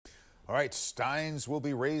All right, steins will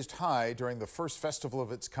be raised high during the first festival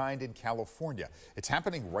of its kind in California. It's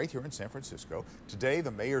happening right here in San Francisco. Today,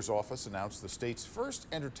 the mayor's office announced the state's first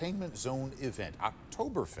entertainment zone event,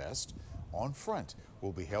 Oktoberfest on Front,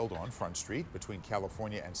 will be held on Front Street between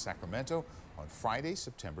California and Sacramento on Friday,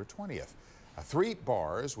 September 20th. 3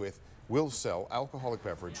 bars will sell alcoholic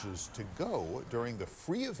beverages to go during the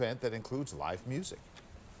free event that includes live music.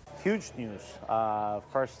 Huge news.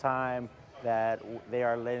 First time that they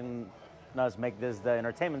are letting us make this the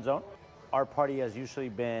entertainment zone. Our party has usually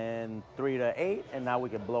been 3 to 8, and now we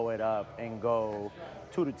can blow it up and go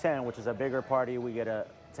 2 to 10, which is a bigger party. We get to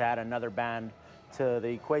add another band to the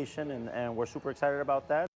equation, and we're super excited about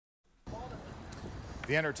that.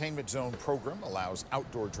 The Entertainment Zone program allows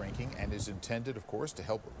outdoor drinking and is intended, of course, to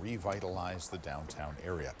help revitalize the downtown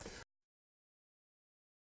area.